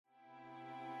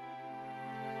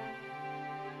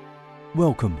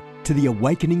Welcome to the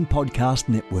Awakening Podcast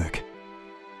Network.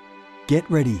 Get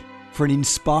ready for an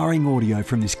inspiring audio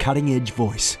from this cutting-edge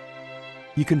voice.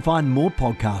 You can find more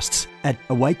podcasts at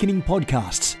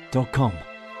awakeningpodcasts.com.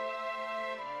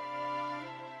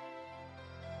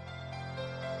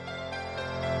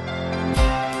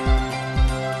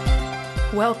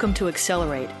 Welcome to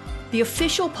Accelerate, the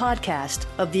official podcast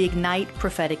of the Ignite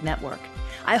Prophetic Network.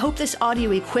 I hope this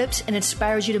audio equips and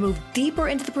inspires you to move deeper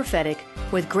into the prophetic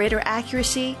with greater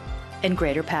accuracy and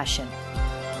greater passion.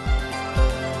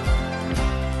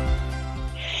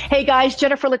 Hey guys,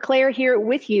 Jennifer LeClaire here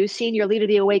with you, Senior Leader of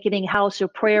the Awakening House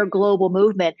of Prayer Global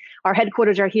Movement. Our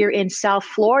headquarters are here in South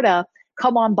Florida.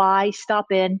 Come on by,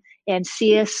 stop in and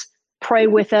see us. Pray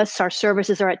with us. Our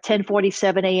services are at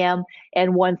 10:47 a.m.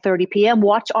 and 1:30 p.m.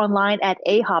 Watch online at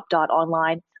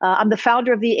ahop.online. I'm the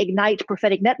founder of the Ignite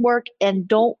Prophetic Network. And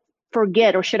don't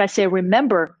forget, or should I say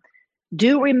remember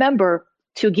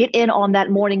to get in on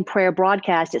that morning prayer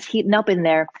broadcast. It's heating up in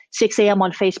there, 6 a.m.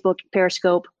 on Facebook,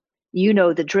 Periscope. You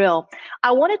know the drill.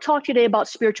 I want to talk today about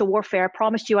spiritual warfare. I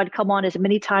promised you I'd come on as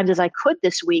many times as I could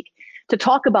this week to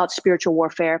talk about spiritual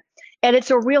warfare. And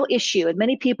it's a real issue, and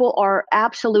many people are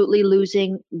absolutely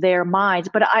losing their minds.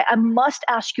 But I must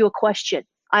ask you a question.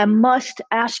 I must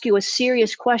ask you a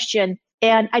serious question,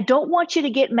 and I don't want you to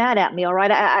get mad at me, all right?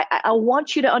 I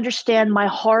want you to understand my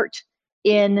heart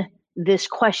in this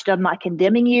question. I'm not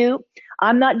condemning you.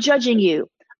 I'm not judging you.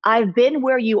 I've been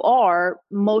where you are,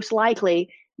 most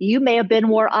likely. You may have been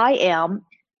where I am.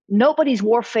 Nobody's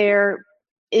warfare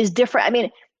is different. I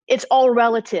mean, it's all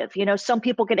relative. You know, some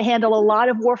people can handle a lot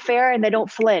of warfare and they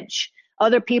don't flinch.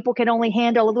 Other people can only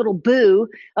handle a little boo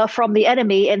from the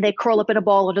enemy and they curl up in a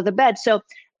ball under the bed. So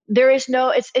there is no,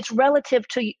 it's relative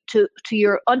to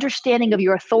your understanding of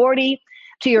your authority,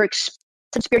 to your experience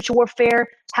in spiritual warfare,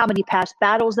 how many past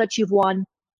battles that you've won.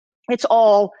 It's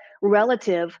all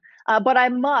relative. But I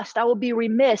will be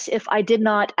remiss if I did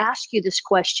not ask you this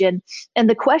question. And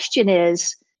the question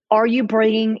is, are you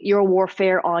bringing your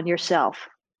warfare on yourself?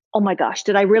 Oh my gosh,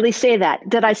 did I really say that?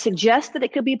 Did I suggest that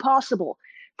it could be possible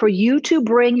for you to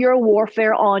bring your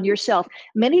warfare on yourself?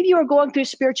 Many of you are going through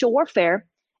spiritual warfare.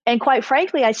 And quite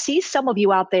frankly, I see some of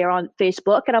you out there on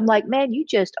Facebook and I'm like, man, you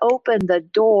just opened the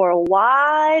door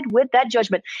wide with that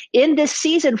judgment. In this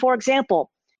season, for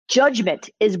example, judgment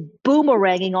is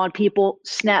boomeranging on people,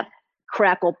 snap,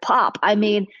 crackle, pop. I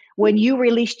mean, when you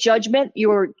release judgment,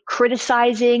 you're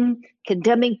criticizing,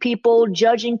 condemning people,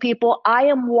 judging people. I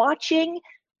am watching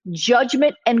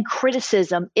judgment and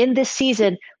criticism in this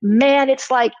season. Man,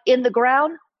 it's like in the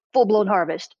ground, full-blown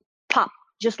harvest. Pop,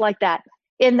 just like that.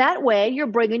 In that way, you're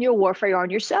bringing your warfare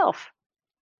on yourself.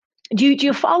 Do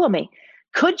you follow me?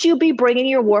 Could you be bringing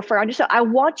your warfare on yourself? I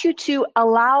want you to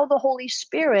allow the Holy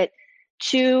Spirit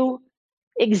to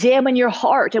examine your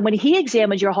heart. And when he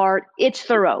examines your heart, it's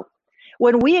thorough.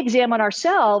 When we examine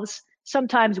ourselves,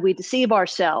 sometimes we deceive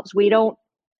ourselves. We don't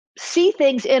see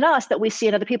things in us that we see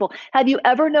in other people. Have you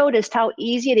ever noticed how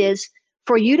easy it is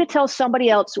for you to tell somebody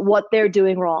else what they're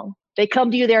doing wrong? They come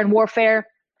to you there in warfare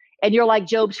and you're like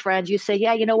Job's friends. You say,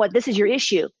 yeah, you know what? This is your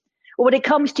issue. Well, when it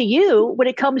comes to you, when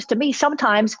it comes to me,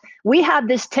 sometimes we have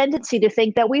this tendency to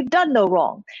think that we've done no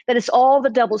wrong, that it's all the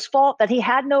devil's fault, that he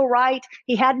had no right,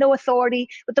 he had no authority.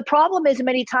 But the problem is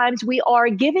many times we are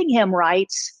giving him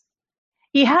rights.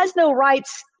 He has no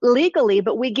rights legally,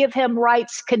 but we give him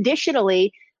rights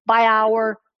conditionally by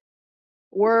our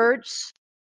words,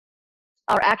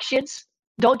 our actions.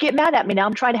 Don't get mad at me now.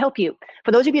 I'm trying to help you.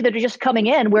 For those of you that are just coming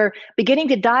in, we're beginning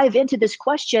to dive into this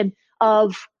question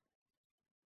of,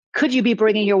 could you be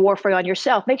bringing your warfare on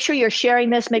yourself? Make sure you're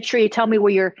sharing this. Make sure you tell me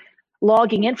where you're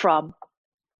logging in from.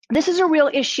 This is a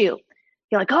real issue.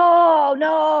 You're like, oh,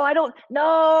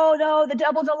 no, the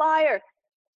devil's a liar.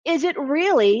 Is it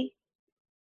really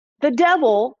the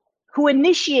devil who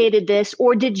initiated this,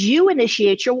 or did you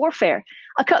initiate your warfare?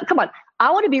 Come on.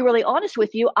 I want to be really honest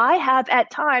with you. I have at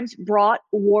times brought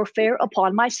warfare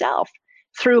upon myself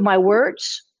through my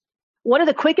words. One of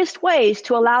the quickest ways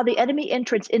to allow the enemy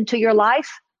entrance into your life,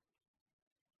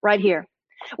 right here.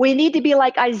 We need to be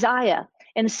like Isaiah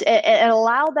and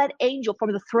allow that angel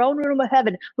from the throne room of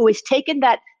heaven who has taken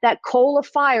that coal of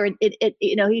fire and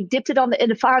he dipped it in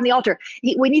the fire on the altar.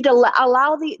 We need to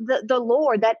allow the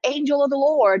Lord, that angel of the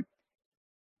Lord,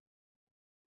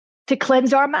 to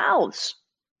cleanse our mouths.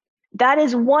 That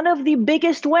is one of the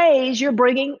biggest ways you're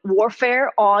bringing warfare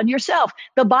on yourself.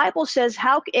 The Bible says,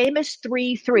 Amos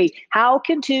 3:3, how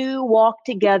can two walk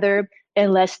together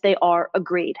unless they are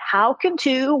agreed? How can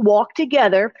two walk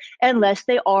together unless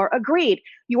they are agreed?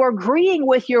 You are agreeing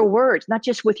with your words, not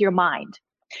just with your mind.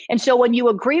 And so when you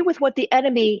agree with what the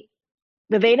enemy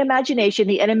the vain imagination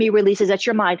the enemy releases at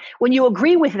your mind, when you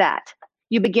agree with that,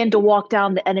 you begin to walk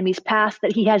down the enemy's path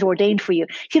that he has ordained for you.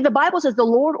 See, the Bible says the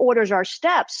Lord orders our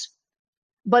steps,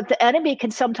 but the enemy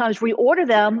can sometimes reorder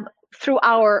them through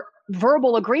our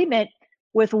verbal agreement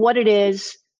with what it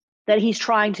is that he's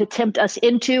trying to tempt us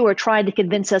into or trying to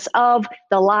convince us of,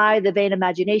 the lie, the vain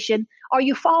imagination. Are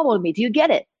you following me? Do you get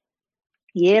it?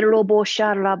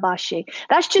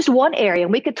 That's just one area,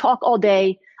 and we could talk all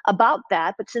day about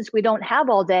that, but since we don't have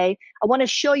all day, I want to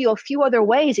show you a few other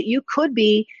ways that you could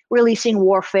be releasing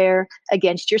warfare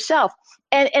against yourself.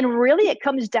 And really it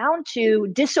comes down to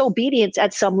disobedience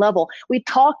at some level. We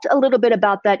talked a little bit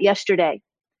about that yesterday.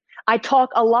 I talk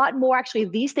a lot more. Actually,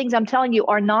 these things I'm telling you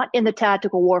are not in the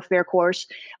tactical warfare course,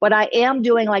 but I am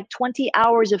doing like 20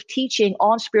 hours of teaching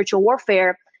on spiritual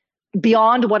warfare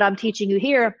beyond what I'm teaching you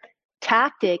here,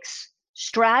 tactics,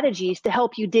 strategies to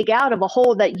help you dig out of a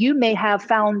hole that you may have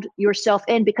found yourself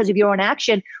in because of your own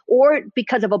action, or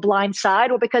because of a blind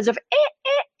side, or because of,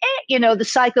 the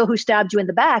psycho who stabbed you in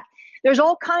the back. There's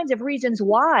all kinds of reasons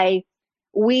why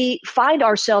we find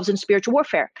ourselves in spiritual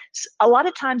warfare. A lot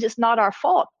of times it's not our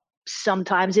fault.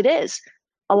 Sometimes it is.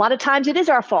 A lot of times it is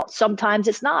our fault. Sometimes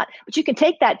it's not. But you can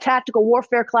take that tactical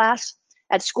warfare class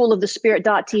at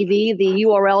schoolofthespirit.tv. The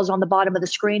URL is on the bottom of the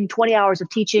screen, 20 hours of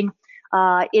teaching.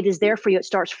 It is there for you. It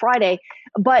starts Friday.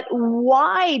 But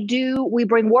why do we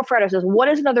bring warfare at ourselves? What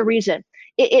is another reason?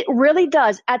 It really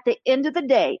does. At the end of the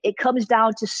day, it comes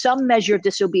down to some measure of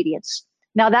disobedience.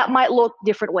 Now, that might look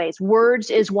different ways. Words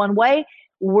is one way.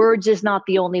 Words is not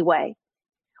the only way.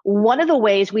 One of the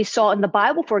ways we saw in the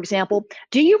Bible, for example,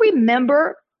 do you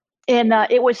remember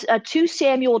it was 2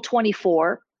 Samuel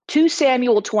 24,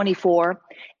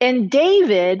 and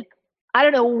David, I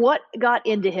don't know what got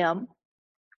into him.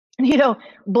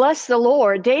 Bless the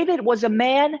Lord. David was a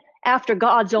man after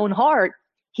God's own heart.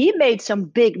 He made some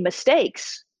big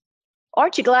mistakes.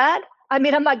 Aren't you glad? I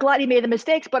mean, I'm not glad he made the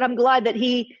mistakes, but I'm glad that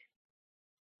he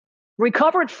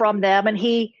recovered from them and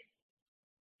he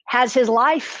has his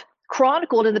life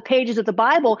chronicled in the pages of the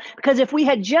Bible. Because if we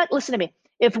had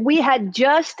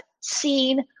just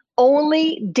seen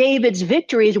only David's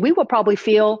victories, we would probably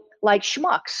feel like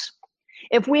schmucks.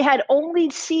 If we had only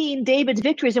seen David's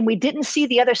victories and we didn't see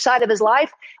the other side of his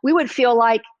life, we would feel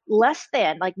like less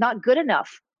than, like not good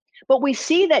enough. But we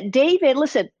see that David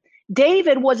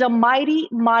was a mighty,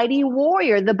 mighty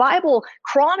warrior. The Bible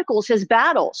chronicles his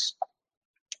battles.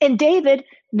 And David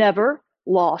never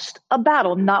lost a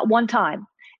battle, not one time.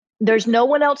 There's no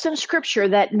one else in Scripture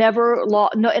that never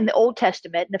lost. No, in the Old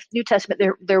Testament, in the New Testament,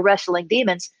 they're wrestling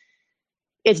demons.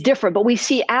 It's different, but we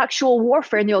see actual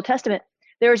warfare in the Old Testament.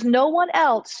 There's no one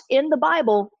else in the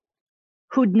Bible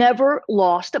who'd never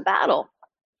lost a battle.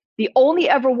 The only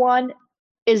ever one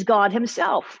is God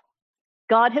himself.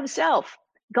 God himself.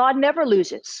 God never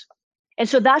loses. And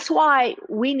so that's why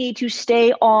we need to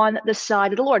stay on the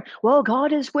side of the Lord. Well,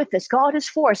 God is with us. God is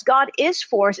for us. God is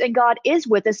for us, and God is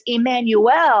with us.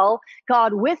 Emmanuel,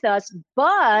 God with us.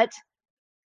 But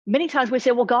many times we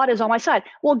say, well, God is on my side.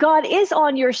 Well, God is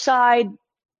on your side.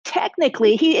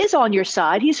 Technically, he is on your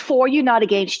side. He's for you, not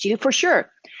against you, for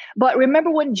sure. But remember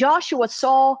when Joshua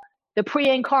saw the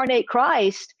pre-incarnate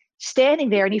Christ standing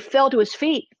there and he fell to his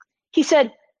feet, he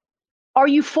said, are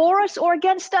you for us or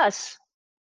against us?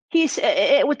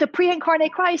 With the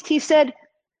pre-incarnate Christ, he said,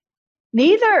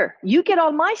 neither. You get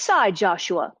on my side,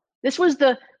 Joshua. This was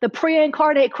the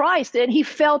pre-incarnate Christ, and he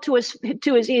fell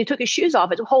he took his shoes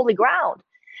off. It's holy ground.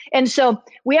 And so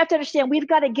we have to understand we've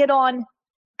got to get on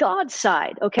God's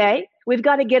side, okay? We've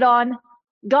got to get on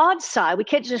God's side. We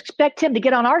can't just expect him to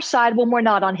get on our side when we're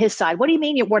not on his side. What do you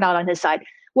mean we're not on his side?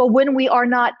 Well, when we are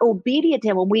not obedient to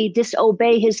him, when we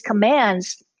disobey his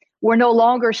commands, we're no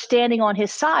longer standing on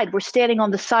his side. We're standing on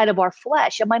the side of our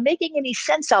flesh. Am I making any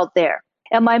sense out there?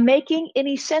 Now,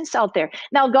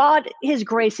 God, his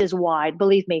grace is wide,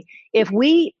 believe me. If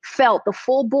we felt the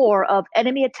full bore of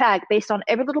enemy attack based on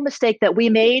every little mistake that we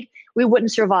made, we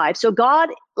wouldn't survive. So God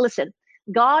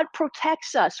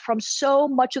protects us from so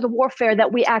much of the warfare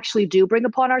that we actually do bring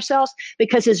upon ourselves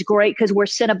because where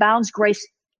sin abounds, grace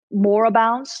more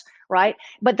abounds. Right?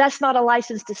 But that's not a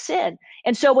license to sin.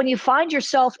 And so when you find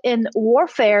yourself in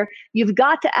warfare, you've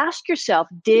got to ask yourself,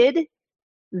 did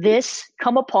this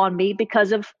come upon me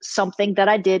because of something that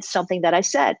I did, something that I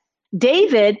said?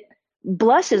 David,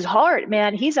 bless his heart,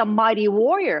 man, he's a mighty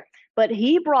warrior, but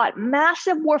he brought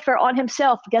massive warfare on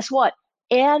himself. Guess what?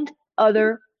 And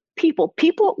other people.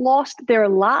 People lost their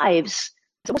lives.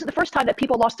 It wasn't the first time that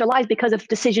people lost their lives because of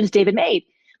decisions David made.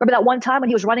 Remember that one time when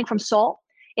he was running from Saul?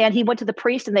 And he went to the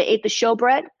priest and they ate the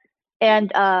showbread.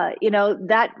 And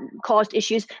that caused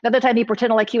issues. Another time he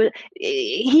pretended like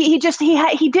he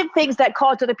did things that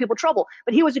caused other people trouble,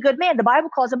 but he was a good man. The Bible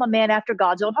calls him a man after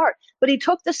God's own heart. But he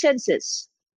took the census,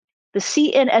 the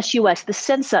CNSUS, the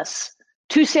census,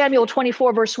 2 Samuel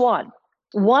 24 verse 1.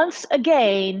 Once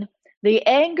again, the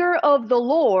anger of the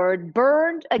Lord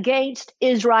burned against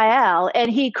Israel,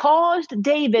 and he caused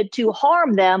David to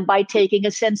harm them by taking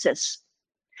a census.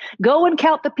 Go and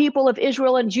count the people of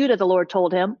Israel and Judah, the Lord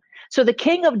told him. So the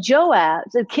king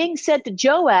said to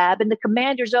Joab and the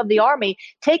commanders of the army,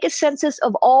 take a census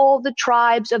of all the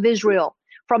tribes of Israel,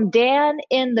 from Dan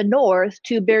in the north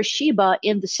to Beersheba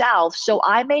in the south, so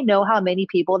I may know how many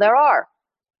people there are.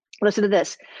 Listen to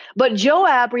this. But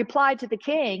Joab replied to the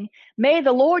king, may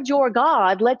the Lord your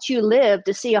God let you live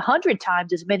to see 100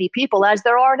 times as many people as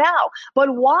there are now.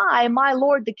 But why, my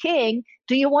lord the king,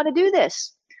 do you want to do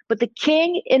this? But the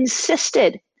king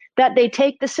insisted that they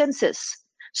take the census.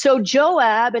 So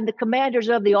Joab and the commanders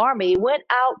of the army went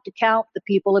out to count the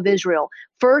people of Israel.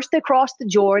 First, they crossed the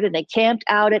Jordan and camped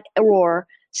out at Aroer,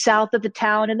 south of the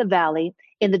town in the valley,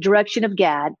 in the direction of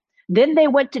Gad. Then they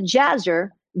went to Jazer,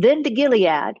 then to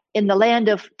Gilead, in the land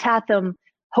of Tatham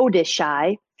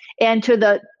Hodeshai, and to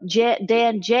the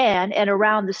Dan Jan and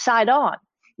around the Sidon.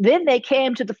 Then they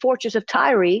came to the fortress of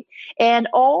Tyre and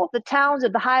all the towns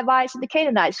of the Hivites and the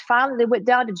Canaanites. Finally, they went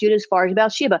down to Judah as far as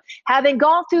Beersheba. Having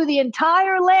gone through the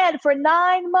entire land for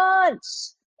 9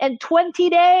 months and 20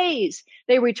 days,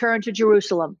 they returned to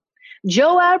Jerusalem.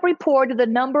 Joab reported the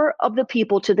number of the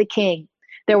people to the king.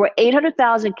 There were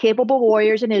 800,000 capable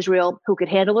warriors in Israel who could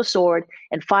handle a sword,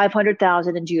 and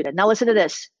 500,000 in Judah. Now listen to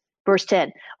this, verse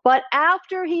 10. But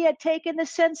after he had taken the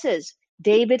census,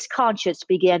 David's conscience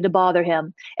began to bother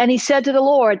him. And he said to the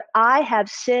Lord, I have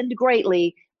sinned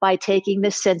greatly by taking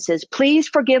this census. Please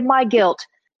forgive my guilt,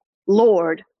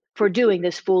 Lord, for doing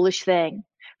this foolish thing.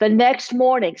 The next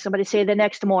morning, somebody say the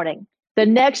next morning. The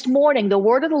next morning, the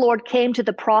word of the Lord came to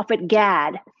the prophet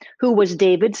Gad, who was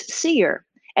David's seer.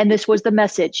 And this was the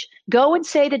message. Go and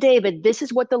say to David, this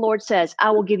is what the Lord says.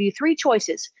 I will give you 3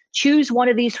 choices. Choose one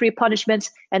of these 3 punishments,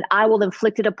 and I will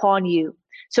inflict it upon you.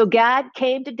 So Gad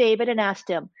came to David and asked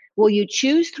him, will you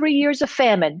choose 3 years of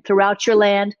famine throughout your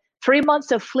land, 3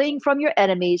 months of fleeing from your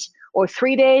enemies, or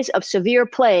 3 days of severe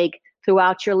plague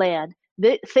throughout your land?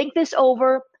 Think this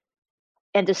over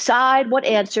and decide what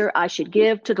answer I should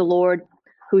give to the Lord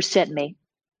who sent me.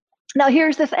 Now,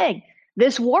 here's the thing.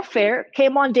 This warfare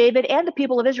came on David and the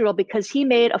people of Israel because he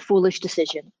made a foolish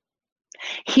decision.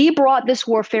 He brought this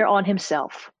warfare on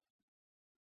himself.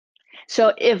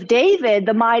 So if David,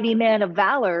 the mighty man of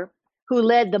valor, who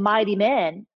led the mighty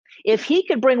men, if he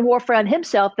could bring warfare on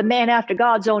himself, the man after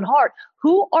God's own heart,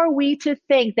 who are we to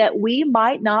think that we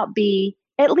might not be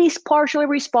at least partially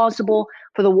responsible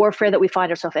for the warfare that we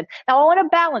find ourselves in? Now, I want to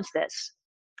balance this.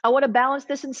 I want to balance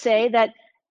this and say that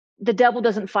the devil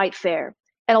doesn't fight fair.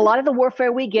 And a lot of the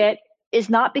warfare we get is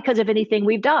not because of anything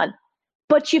we've done.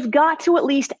 But you've got to at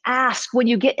least ask when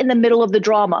you get in the middle of the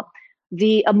drama,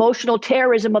 the emotional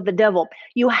terrorism of the devil.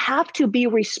 You have to be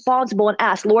responsible and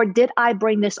ask, Lord, did I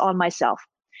bring this on myself?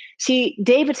 See,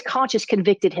 David's conscience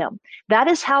convicted him. That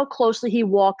is how closely he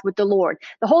walked with the Lord.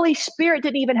 The Holy Spirit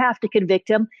didn't even have to convict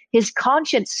him. His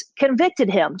conscience convicted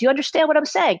him. Do you understand what I'm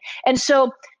saying? And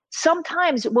so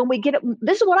sometimes when we get,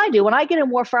 this is what I do. When I get in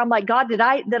warfare, I'm like, God, did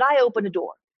I open a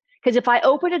door? Because if I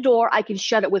open a door, I can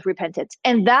shut it with repentance.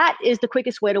 And that is the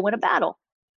quickest way to win a battle,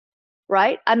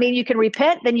 right? I mean, you can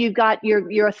repent, then you've got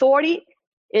your authority.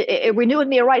 It renewing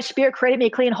me a right spirit, creating me a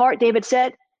clean heart, David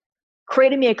said.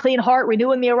 Creating me a clean heart,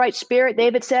 renewing me a right spirit,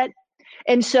 David said.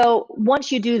 And so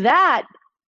once you do that,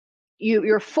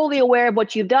 you're fully aware of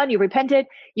what you've done. You repented.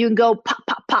 You can go pop,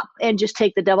 pop, pop, and just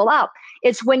take the devil out.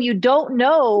 It's when you don't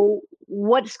know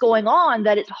what's going on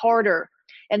that it's harder.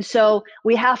 And so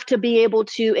we have to be able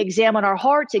to examine our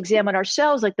hearts, examine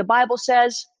ourselves, like the Bible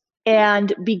says,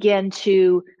 and begin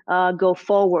to go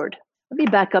forward. Let me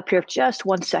back up here for just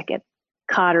 1 second.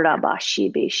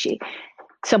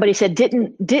 Somebody said,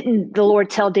 didn't the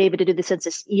Lord tell David to do the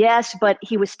census? Yes, but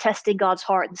he was testing God's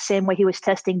heart in the same way he was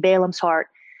testing Balaam's heart.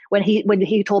 When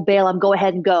he told Balaam, go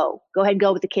ahead and go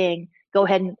with the king, go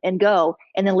ahead and go.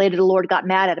 And then later the Lord got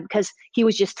mad at him because he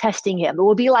was just testing him. It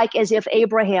would be like as if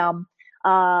Abraham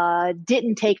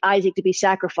didn't take Isaac to be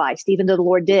sacrificed, even though the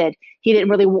Lord did. He didn't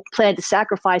really plan to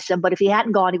sacrifice him, but if he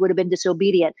hadn't gone, he would have been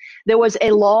disobedient. There was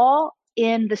a law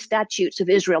in the statutes of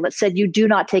Israel that said you do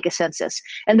not take a census.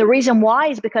 And the reason why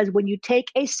is because when you take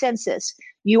a census,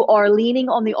 you are leaning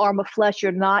on the arm of flesh.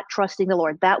 You're not trusting the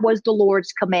Lord. That was the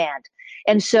Lord's command.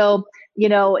 And so,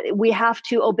 we have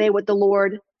to obey what the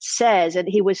Lord says. And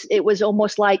it was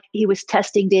almost like he was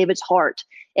testing David's heart.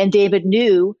 And David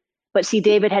knew, but see,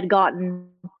 David had gotten,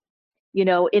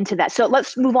 into that. So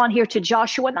let's move on here to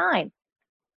Joshua 9.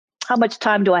 How much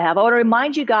time do I have? I want to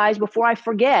remind you guys before I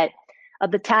forget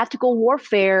of the tactical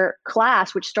warfare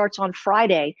class, which starts on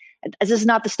Friday. This is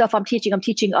not the stuff I'm teaching. I'm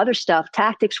teaching other stuff,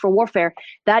 tactics for warfare.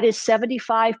 That is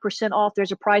 75% off.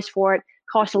 There's a price for it.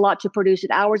 Costs a lot to produce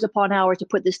it, hours upon hours to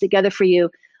put this together for you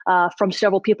from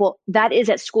several people. That is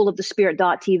at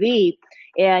schoolofthespirit.tv.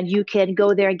 And you can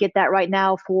go there and get that right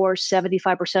now for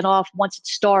 75% off. Once it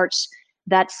starts,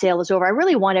 that sale is over. I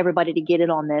really want everybody to get in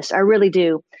on this. I really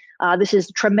do. This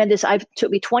is tremendous. It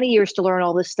took me 20 years to learn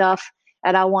all this stuff.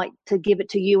 And I want to give it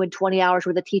to you in 20 hours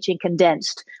worth of teaching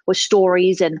condensed with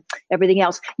stories and everything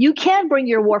else. You can bring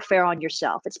your warfare on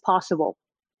yourself. It's possible.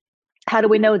 How do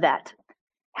we know that?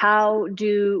 How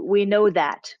do we know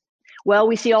that? Well,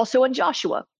 we see also in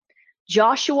Joshua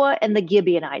and the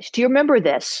Gibeonites. Do you remember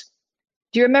this?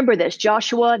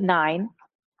 Joshua 9,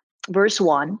 verse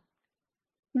 1.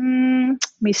 Let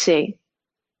me see.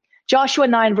 Joshua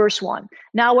 9, verse 1.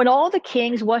 Now, when all the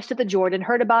kings west of the Jordan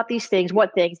heard about these things,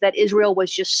 what things? That Israel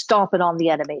was just stomping on the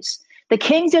enemies. The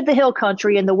kings of the hill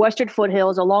country and the western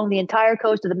foothills along the entire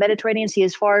coast of the Mediterranean Sea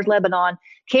as far as Lebanon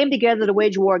came together to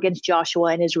wage war against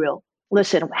Joshua and Israel.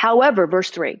 Listen, however, verse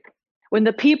 3, when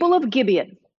the people of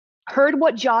Gibeon heard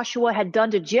what Joshua had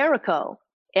done to Jericho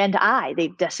and they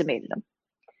decimated them,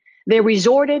 they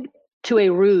resorted to a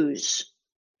ruse.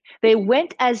 They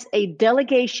went as a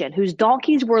delegation whose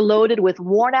donkeys were loaded with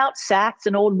worn-out sacks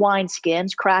and old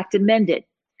wineskins, cracked and mended.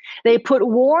 They put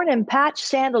worn and patched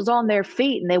sandals on their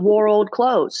feet, and they wore old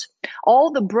clothes.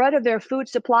 All the bread of their food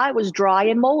supply was dry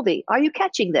and moldy. Are you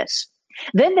catching this?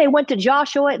 Then they went to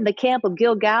Joshua in the camp of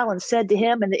Gilgal and said to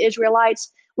him and the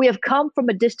Israelites, "We have come from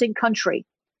a distant country.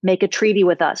 Make a treaty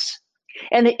with us."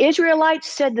 And the Israelites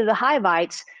said to the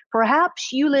Hivites,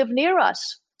 "Perhaps you live near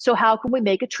us, so how can we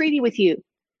make a treaty with you?"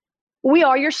 "We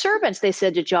are your servants," they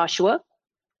said to Joshua.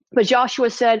 But Joshua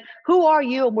said, "Who are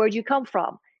you and where'd you come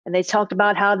from?" And they talked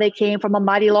about how they came from a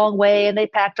mighty long way and they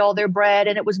packed all their bread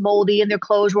and it was moldy and their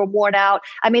clothes were worn out.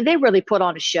 I mean, they really put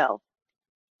on a show.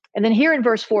 And then here in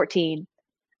verse 14,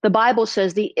 the Bible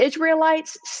says the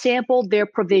Israelites sampled their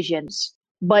provisions,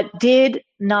 but did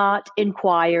not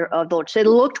inquire of the Lord. So they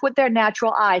looked with their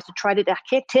natural eyes to try to,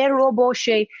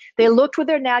 they looked with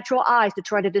their natural eyes to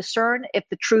try to discern if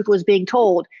the truth was being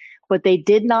told, but they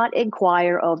did not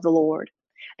inquire of the Lord.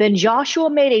 Then Joshua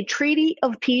made a treaty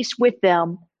of peace with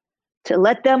them to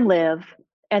let them live,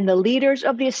 and the leaders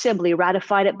of the assembly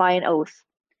ratified it by an oath.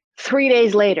 3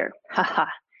 days later,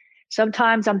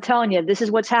 sometimes I'm telling you, this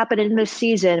is what's happening in this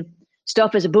season.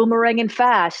 Stuff is boomeranging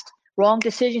fast. Wrong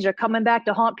decisions are coming back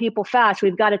to haunt people fast.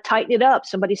 We've got to tighten it up.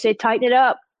 Somebody say, tighten it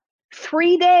up.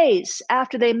 3 days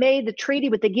after they made the treaty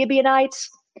with the Gibeonites,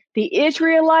 the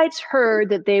Israelites heard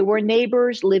that they were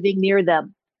neighbors living near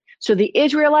them. So the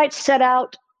Israelites set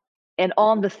out, and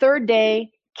on the third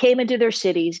day came into their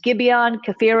cities, Gibeon,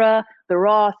 Kephirah,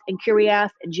 Beroth, and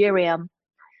Kiriath, and Jearim.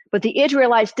 But the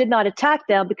Israelites did not attack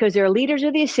them because their leaders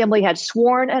of the assembly had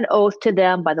sworn an oath to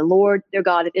them by the Lord, their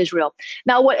God of Israel.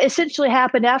 Now, what essentially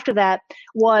happened after that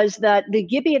was that the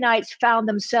Gibeonites found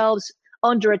themselves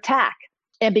under attack.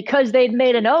 And because they'd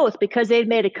made an oath, because they'd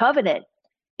made a covenant,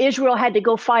 Israel had to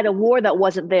go fight a war that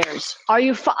wasn't theirs. Are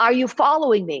you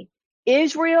following me?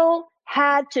 Israel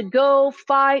had to go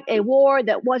fight a war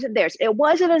that wasn't theirs. It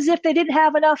wasn't as if they didn't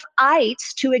have enough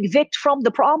ites to evict from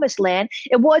the promised land.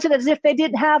 It wasn't as if they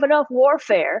didn't have enough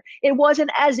warfare. It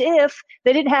wasn't as if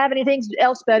they didn't have anything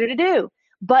else better to do.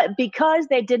 But because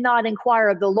they did not inquire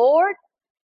of the Lord,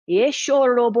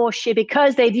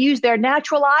 because they'd used their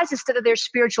natural eyes instead of their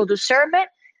spiritual discernment,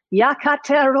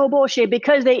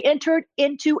 because they entered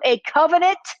into a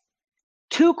covenant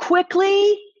too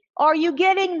quickly. Are you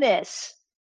getting this?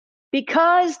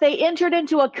 Because they entered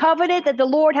into a covenant that the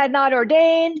Lord had not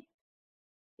ordained,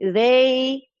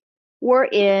 they were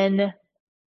in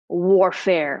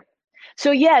warfare.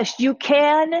 So yes, you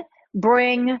can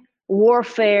bring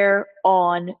warfare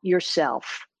on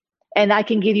yourself. And I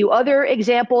can give you other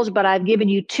examples, but I've given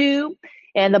you two.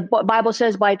 And the Bible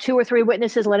says by 2 or 3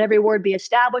 witnesses, let every word be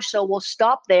established. So we'll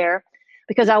stop there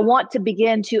because I want to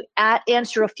begin to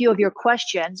answer a few of your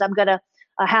questions. I'm going to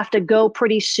have to go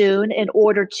pretty soon in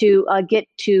order to get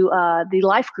to the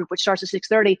life group, which starts at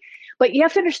 6:30. But you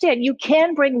have to understand, you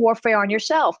can bring warfare on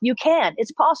yourself. You can.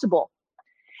 It's possible.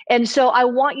 And so I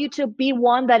want you to be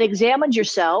one that examines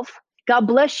yourself. God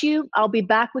bless you. I'll be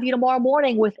back with you tomorrow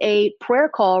morning with a prayer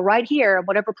call right here,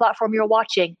 whatever platform you're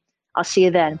watching. I'll see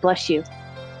you then. Bless you.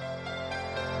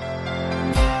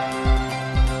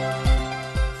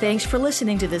 Thanks for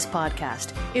listening to this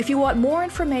podcast. If you want more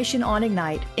information on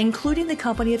Ignite, including the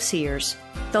Company of Seers,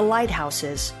 the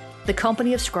Lighthouses, the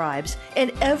Company of Scribes,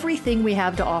 and everything we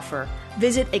have to offer,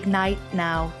 visit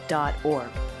ignitenow.org.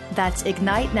 That's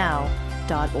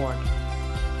ignitenow.org.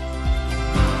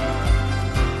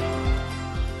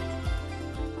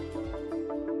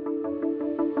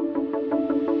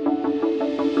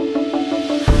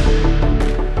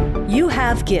 You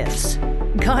have gifts.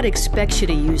 God expects you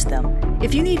to use them.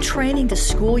 If you need training to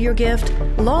school your gift,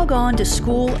 log on to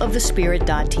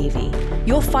schoolofthespirit.tv.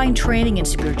 You'll find training in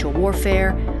spiritual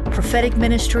warfare, prophetic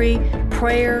ministry,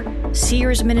 prayer,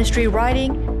 seers ministry,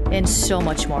 writing, and so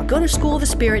much more. Go to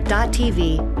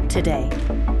schoolofthespirit.tv today.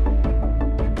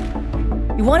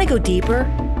 You want to go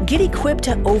deeper? Get equipped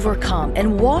to overcome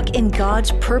and walk in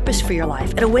God's purpose for your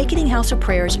life at Awakening House of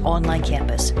Prayer's online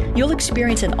campus. You'll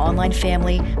experience an online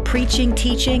family, preaching,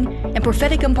 teaching, and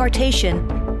prophetic impartation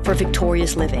for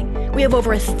victorious living. We have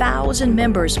over 1,000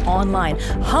 members online,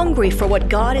 hungry for what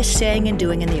God is saying and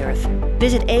doing in the earth.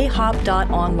 Visit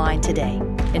ahop.online today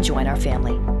and join our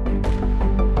family.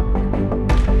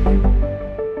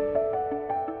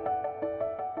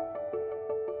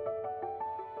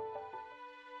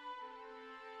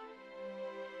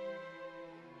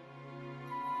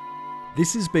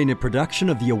 This has been a production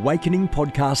of the Awakening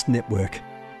Podcast Network.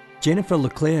 Jennifer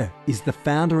LeClaire is the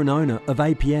founder and owner of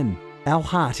APN. Our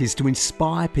heart is to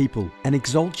inspire people and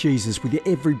exalt Jesus with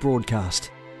every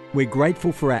broadcast. We're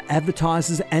grateful for our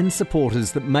advertisers and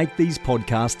supporters that make these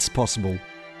podcasts possible.